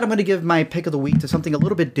 So instead, I'm going to give my pick of the week to something a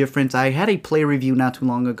little bit different. I had a play review not too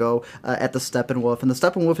long ago at the Steppenwolf, and the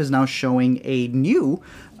Steppenwolf is now showing a new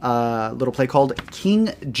little play called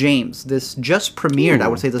King James. This just premiered, I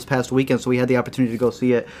would say, this past weekend, so we had the opportunity to go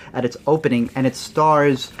see it at its opening, and it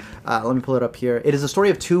stars, let me pull it up here. It is a story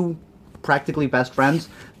of two practically best friends,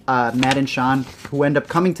 Matt and Sean, who end up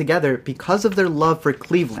coming together because of their love for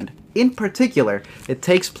Cleveland. In particular, it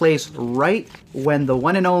takes place right when the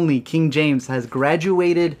one and only King James has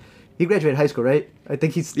graduated. He graduated high school, right? I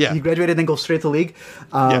think he graduated and then goes straight to league.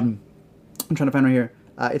 I'm trying to find right here.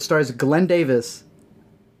 It stars Glenn Davis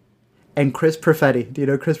and Chris Perfetti. Do you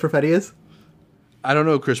know who Chris Perfetti is? I don't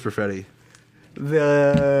know Chris Perfetti.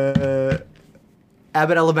 The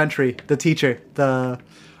Abbott Elementary, the teacher, the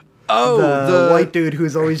white dude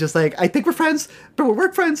who's always just like, I think we're friends, but we're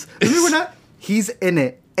work friends. Maybe we're not. He's in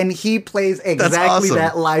it. And he plays exactly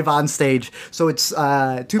that live on stage. So it's two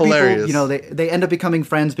Hilarious. people, you know, they end up becoming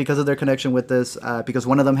friends because of their connection with this, because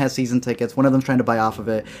one of them has season tickets, one of them's trying to buy off of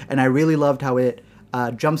it. And I really loved how it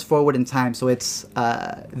jumps forward in time. So it's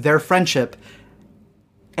their friendship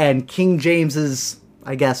and King James's,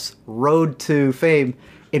 I guess, road to fame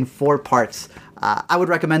in 4 parts. I would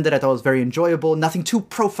recommend it. I thought it was very enjoyable. Nothing too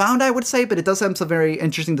profound, I would say, but it does have some very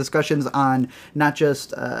interesting discussions on not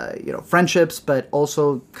just friendships, but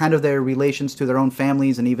also kind of their relations to their own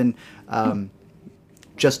families, and even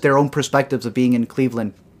just their own perspectives of being in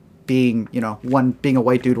Cleveland, being one being a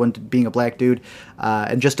white dude, one being a black dude,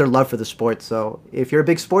 and just their love for the sport. So if you're a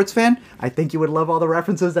big sports fan, I think you would love all the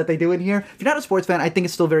references that they do in here. If you're not a sports fan, I think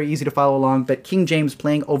it's still very easy to follow along. But King James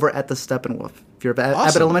playing over at the Steppenwolf. If you're an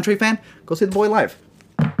Abbott Elementary fan, go see the boy live.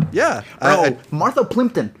 Yeah. Martha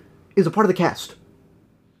Plimpton is a part of the cast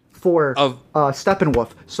for Steppenwolf.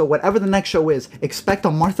 So whatever the next show is, expect a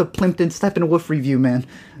Martha Plimpton Steppenwolf review, man.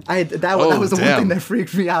 That was the one thing that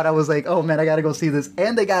freaked me out. I was like, oh man, I gotta go see this.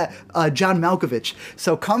 And they got John Malkovich.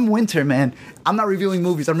 So come winter, man, I'm not reviewing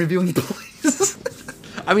movies, I'm reviewing plays.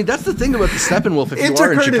 I mean, that's the thing about the Steppenwolf. If you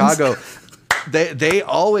are in Chicago, they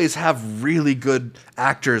always have really good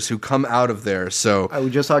actors who come out of there. So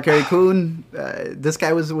we just saw Carrie Coon. This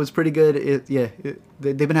guy was pretty good.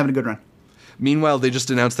 They've been having a good run. Meanwhile, they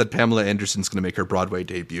just announced that Pamela Anderson's going to make her Broadway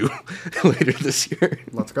debut later this year.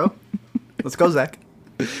 Let's go. Let's go, Zach.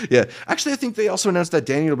 Yeah. Actually, I think they also announced that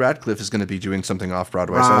Daniel Radcliffe is going to be doing something off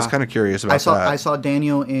Broadway, so I was kind of curious about that. I saw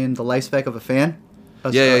Daniel in The Life Spec of a Fan.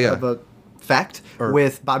 Of a Fact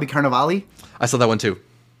with Bobby Cannavale. I saw that one too.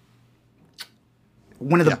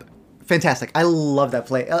 One of the fantastic. I love that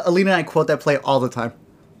play. Alina and I quote that play all the time.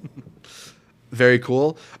 Very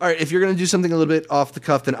cool. All right, if you're going to do something a little bit off the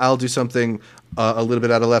cuff, then I'll do something a little bit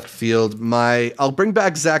out of left field. I'll bring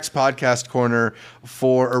back Zach's podcast corner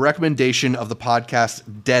for a recommendation of the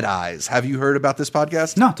podcast Dead Eyes. Have you heard about this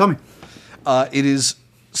podcast? No, tell me. It is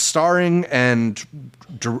starring and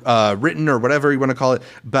written, or whatever you want to call it,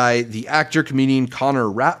 by the actor comedian Connor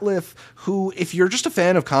Ratliff, who, if you're just a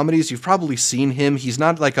fan of comedies, you've probably seen him. He's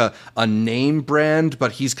not like a name brand,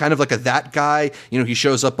 but he's kind of like that guy. He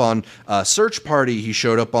shows up on Search Party. He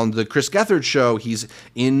showed up on the Chris Gethard Show. He's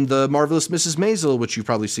in the Marvelous Mrs. Maisel, which you've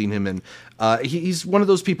probably seen him in. He's one of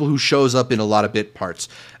those people who shows up in a lot of bit parts.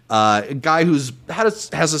 A guy who's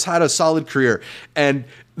has had a solid career. And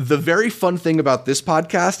the very fun thing about this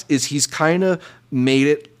podcast is he's kind of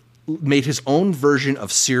made his own version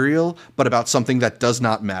of Serial, but about something that does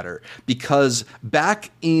not matter. Because back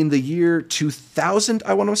in the year 2000,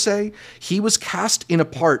 I want to say, he was cast in a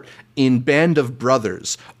part in Band of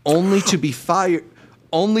Brothers, only to be fired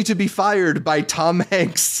by Tom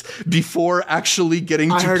Hanks before actually getting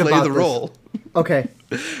to play the role. Okay,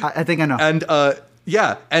 I think I know. And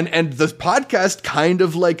Yeah, and the podcast kind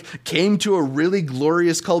of like came to a really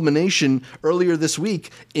glorious culmination earlier this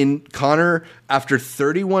week in Connor, after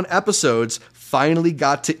 31 episodes, finally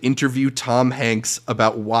got to interview Tom Hanks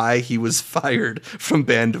about why he was fired from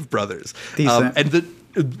Band of Brothers.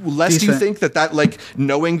 Lest you think that like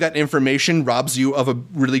knowing that information robs you of a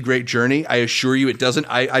really great journey, I assure you it doesn't.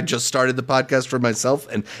 I just started the podcast for myself,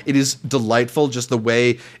 and it is delightful. Just the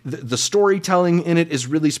way the storytelling in it is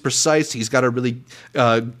really precise. He's got a really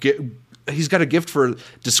he's got a gift for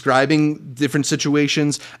describing different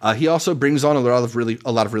situations. He also brings on a lot of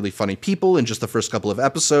really funny people in just the first couple of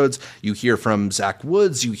episodes. You hear from Zach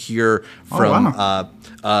Woods. You hear from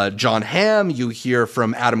John Hamm. You hear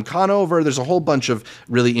from Adam Conover. There's a whole bunch of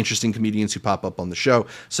really interesting comedians who pop up on the show.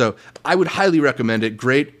 So I would highly recommend it.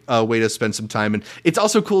 Great way to spend some time. And it's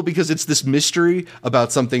also cool because it's this mystery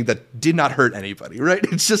about something that did not hurt anybody, right?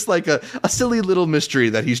 It's just like a silly little mystery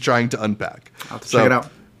that he's trying to unpack. I'll have to check it out.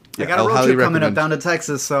 I got a road trip coming up down to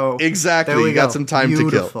Texas, so exactly, there we got some time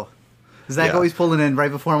to kill. Zach always pulling in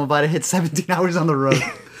right before I'm about to hit 17 hours on the road.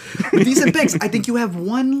 With decent picks, I think you have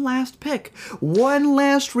one last pick, one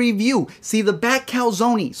last review. See, the Bat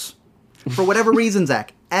Calzones, for whatever reason,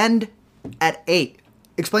 Zach, end at 8.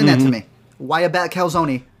 Explain that to me. Why a Bat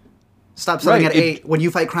Calzone? Stop selling at 8 when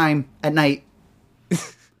you fight crime at night.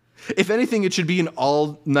 If anything, it should be an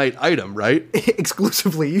all-night item, right?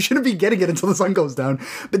 Exclusively. You shouldn't be getting it until the sun goes down.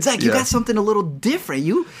 But Zach, you got something a little different.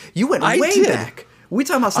 You went way back. We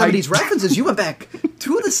talking about 70s references. You went back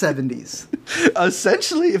to the 70s.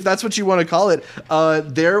 Essentially, if that's what you want to call it,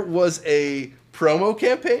 there was a promo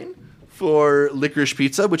campaign for Licorice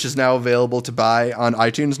Pizza, which is now available to buy on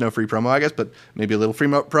iTunes. No free promo, I guess, but maybe a little free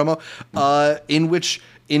promo, in which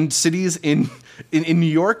in cities in New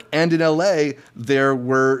York and in LA, there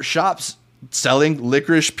were shops selling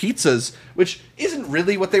licorice pizzas, which isn't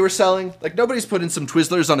really what they were selling. Like, nobody's putting some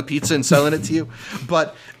Twizzlers on a pizza and selling it to you.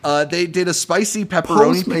 But they did a spicy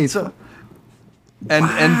pepperoni pizza.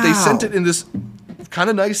 And they sent it in this kind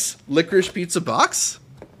of nice licorice pizza box.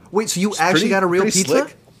 Wait, so you actually got a real pizza?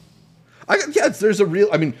 Slick. There's a real,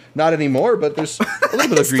 I mean, not anymore, but there's a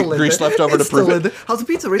little bit of grease left over to prove it. How's the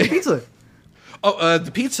pizza? Where's the pizza?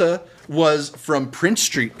 The pizza was from Prince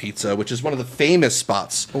Street Pizza, which is one of the famous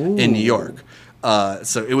spots in New York.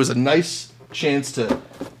 So it was a nice chance to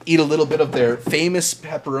eat a little bit of their famous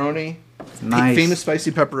pepperoni. Nice. Famous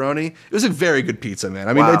spicy pepperoni. It was a very good pizza, man.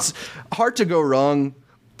 I mean, it's hard to go wrong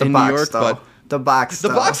in New York, but the box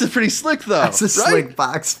is pretty slick, though. That's a slick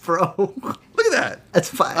box, bro. Look at that. That's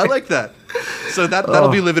fine. I like that. So that'll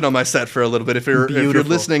be living on my set for a little bit. If you're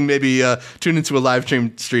listening, maybe tune into a live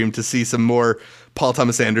stream to see some more Paul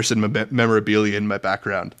Thomas Anderson memorabilia in my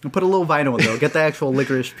background. Put a little vinyl in, though. Get the actual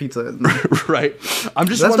licorice pizza. Right. I'm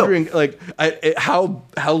just wondering, how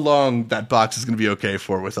long that box is going to be okay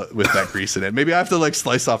for with that grease in it. Maybe I have to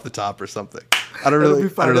slice off the top or something. I don't really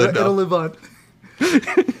know. It'll live on.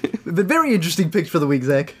 The very interesting picks for the week,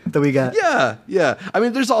 Zach, that we got. Yeah. I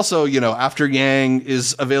mean, there's also, After Yang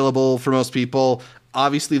is available for most people.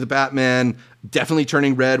 Obviously, The Batman, definitely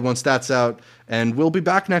turning red once that's out. And we'll be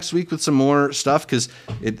back next week with some more stuff, because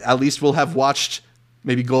at least we'll have watched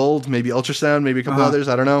maybe Gold, maybe Ultrasound, maybe a couple others.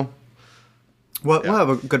 I don't know. We'll have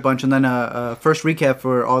a good bunch. And then first recap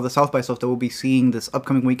for all the South by stuff that we'll be seeing this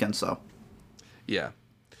upcoming weekend. So, yeah.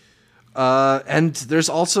 And there's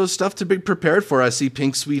also stuff to be prepared for. I see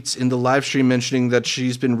Pink Sweets in the live stream mentioning that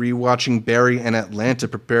she's been rewatching Barry and Atlanta to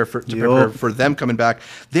prepare for them coming back.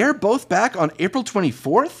 They're both back on April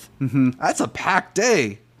 24th. Mm-hmm. That's a packed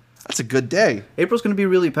day. That's a good day. April's going to be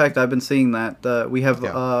really packed. I've been seeing that. We have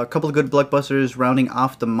a couple of good blockbusters rounding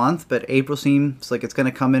off the month, but April seems like it's going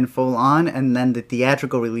to come in full on, and then the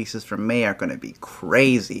theatrical releases from May are going to be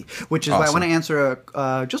crazy, which is why I want to answer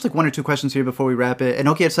just one or two questions here before we wrap it. And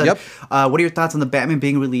Oki had said, what are your thoughts on the Batman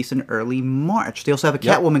being released in early March? They also have a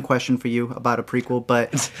Catwoman question for you about a prequel,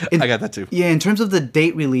 but... I got that too. Yeah, in terms of the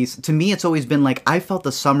date release, to me it's always been I felt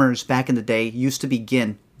the summers back in the day used to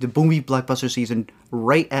begin the movie blockbuster season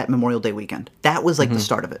right at Memorial Day weekend. That was the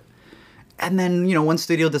start of it. And then, one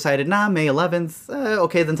studio decided, May 11th.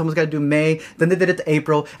 Okay, then someone's got to do May. Then they did it to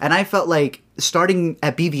April. And I felt like starting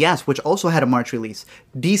at BVS, which also had a March release,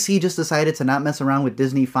 DC just decided to not mess around with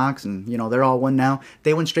Disney, Fox, and, they're all one now.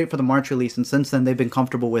 They went straight for the March release. And since then, they've been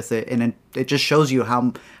comfortable with it. And it just shows you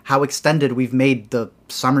how extended we've made the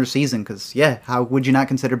summer season. Because, how would you not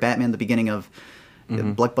consider Batman the beginning of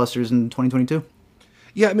blockbusters in 2022?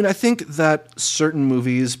 Yeah, I mean, I think that certain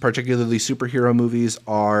movies, particularly superhero movies,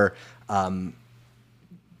 are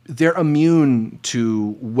they're immune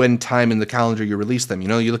to when time in the calendar you release them.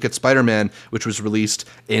 You look at Spider-Man, which was released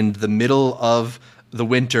in the middle of the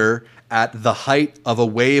winter at the height of a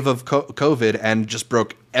wave of COVID and just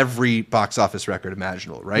broke every box office record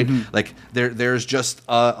imaginable, right? Like there's just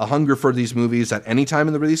a hunger for these movies at any time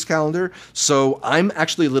in the release calendar. So I'm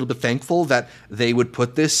actually a little bit thankful that they would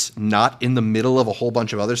put this not in the middle of a whole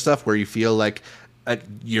bunch of other stuff where you feel like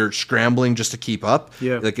you're scrambling just to keep up.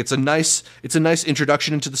 Yeah. Like it's a nice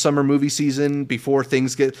introduction into the summer movie season before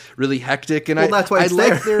things get really hectic. And that's why it's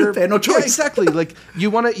there. They had no choice. Yeah, exactly. Like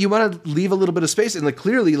you want to leave a little bit of space, and like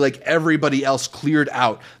clearly like everybody else cleared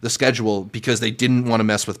out the schedule because they didn't want to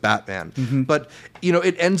mess with Batman. But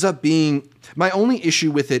it ends up being, my only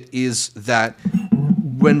issue with it is that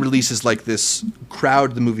when releases like this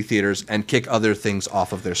crowd the movie theaters and kick other things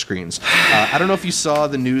off of their screens. I don't know if you saw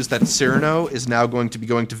the news that Cyrano is now going to be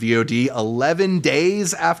going to VOD 11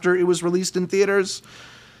 days after it was released in theaters.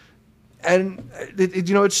 And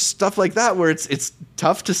it's stuff like that where it's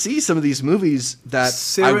tough to see some of these movies that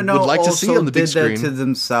Cyrano I would like to see on the big screen. They did that to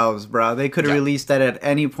themselves, bro. They could have released that at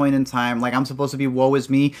any point in time. Like, I'm supposed to be Woe Is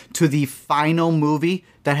Me to the final movie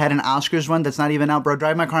that had an Oscars run that's not even out, bro.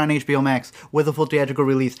 Drive My Car on HBO Max with a full theatrical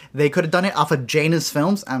release. They could have done it off of Janus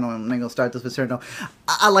Films. I don't know. I'm not gonna start this with Cyrano.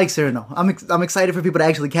 I like Cyrano. I'm excited for people to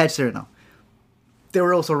actually catch Cyrano. They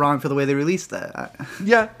were also wrong for the way they released that.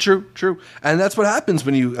 Yeah, true. And that's what happens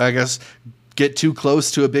when you, I guess, get too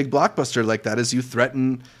close to a big blockbuster like that, is you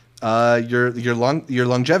threaten your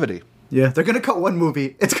longevity. Yeah, they're going to cut one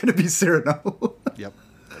movie. It's going to be Cyrano. Yep.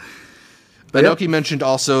 Banoki mentioned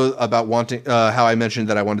also about wanting, how I mentioned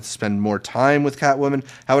that I wanted to spend more time with Catwoman.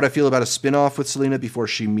 How would I feel about a spin-off with Selina before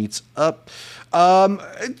she meets up?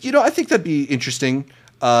 I think that'd be interesting.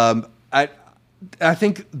 I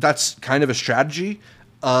think that's kind of a strategy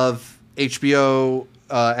of HBO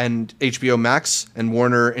and HBO Max and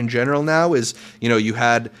Warner in general now is, you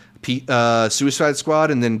had Suicide Squad,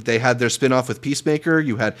 and then they had their spin-off with Peacemaker.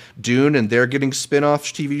 You had Dune, and they're getting spin-off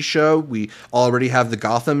TV show. We already have the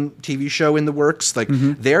Gotham TV show in the works. Like,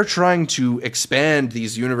 they're trying to expand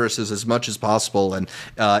these universes as much as possible. And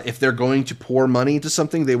if they're going to pour money into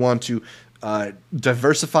something, they want to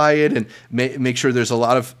diversify it and make sure there's a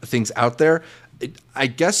lot of things out there. I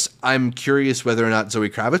guess I'm curious whether or not Zoe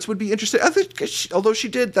Kravitz would be interested. I think, although she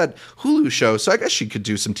did that Hulu show, so I guess she could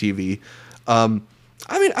do some TV. I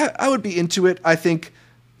would be into it. I think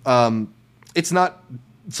it's not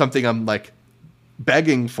something I'm like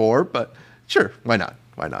begging for, but sure, why not?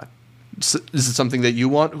 Is it something that you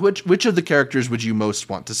want? Which of the characters would you most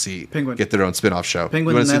want to see Penguin get their own spin-off show?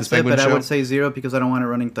 Penguin, and that's it, but I would say Zero because I don't want it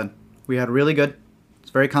running thin. We had really good. It's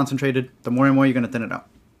very concentrated. The more and more you're going to thin it out.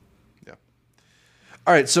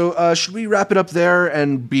 All right, so should we wrap it up there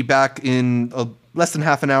and be back in less than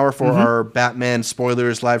half an hour for our Batman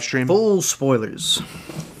spoilers live stream? Full spoilers.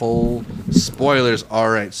 All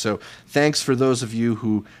right, so thanks for those of you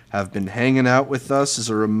who have been hanging out with us. As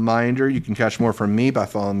a reminder, you can catch more from me by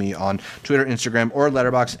following me on Twitter, Instagram, or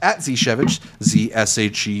Letterboxd at Zshevich,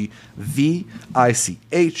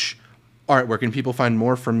 ZSHEVICH. All right, where can people find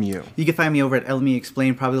more from you? You can find me over at LME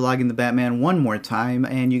Explain, probably logging the Batman one more time,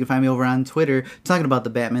 and you can find me over on Twitter talking about the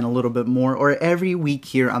Batman a little bit more, or every week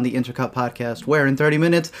here on the Intercut Podcast, where in 30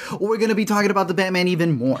 minutes, we're going to be talking about the Batman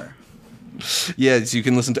even more. Yes, you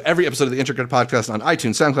can listen to every episode of the Intercut Podcast on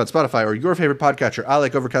iTunes, SoundCloud, Spotify, or your favorite podcatcher. I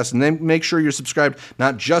like Overcast, and then make sure you're subscribed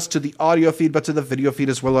not just to the audio feed, but to the video feed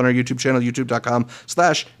as well on our YouTube channel,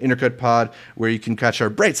 youtube.com/IntercutPod, where you can catch our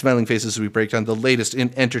bright smiling faces as we break down the latest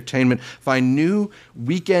in entertainment. Find new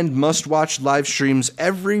weekend must-watch live streams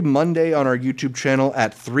every Monday on our YouTube channel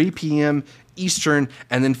at 3 p.m. Eastern,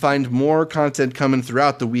 and then find more content coming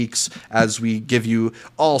throughout the weeks as we give you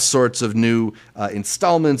all sorts of new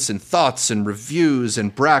installments and thoughts and reviews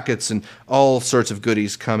and brackets and all sorts of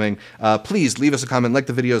goodies coming. Please leave us a comment, like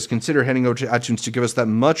the videos, consider heading over to iTunes to give us that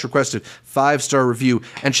much requested 5-star review,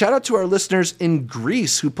 and shout out to our listeners in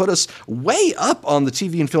Greece who put us way up on the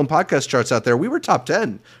TV and film podcast charts out there. We were top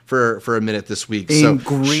 10 for a minute this week. In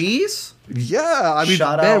Greece? Yeah, I mean,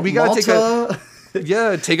 shout man, out we gotta Malta.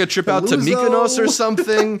 take a trip out to Mykonos or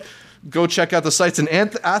something. Go check out the sites in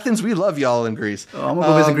Athens. We love y'all in Greece. Oh, I'm going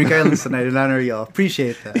to go visit Greek Islands tonight in honor of y'all.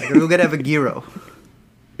 Appreciate that. We're going to have a gyro.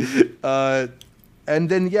 And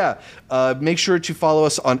then, make sure to follow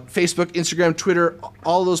us on Facebook, Instagram, Twitter.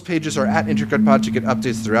 All those pages are at IntercutPod to get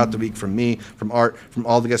updates throughout the week from me, from Art, from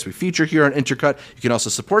all the guests we feature here on Intercut. You can also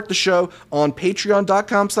support the show on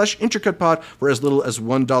patreon.com/IntercutPod for as little as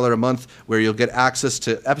 $1 a month, where you'll get access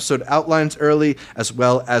to episode outlines early, as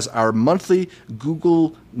well as our monthly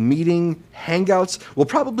Google meeting hangouts. We'll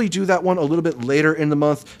probably do that one a little bit later in the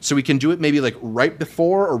month, so we can do it maybe like right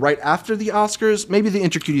before or right after the Oscars. Maybe the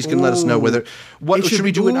Intercuties can let us know whether should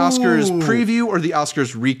we do an Oscars preview or the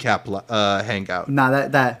Oscars recap hangout. Nah,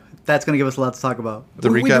 that's gonna give us a lot to talk about.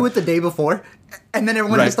 The we recap? do it the day before, and then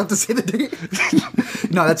everyone has stuff to say the day.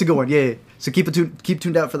 No, that's a good one. Yeah. So keep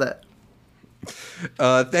tuned out for that.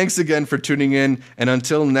 Thanks again for tuning in, and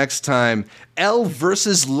until next time, El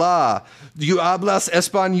versus La. You hablas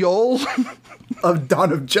español? Of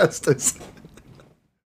Dawn of Justice.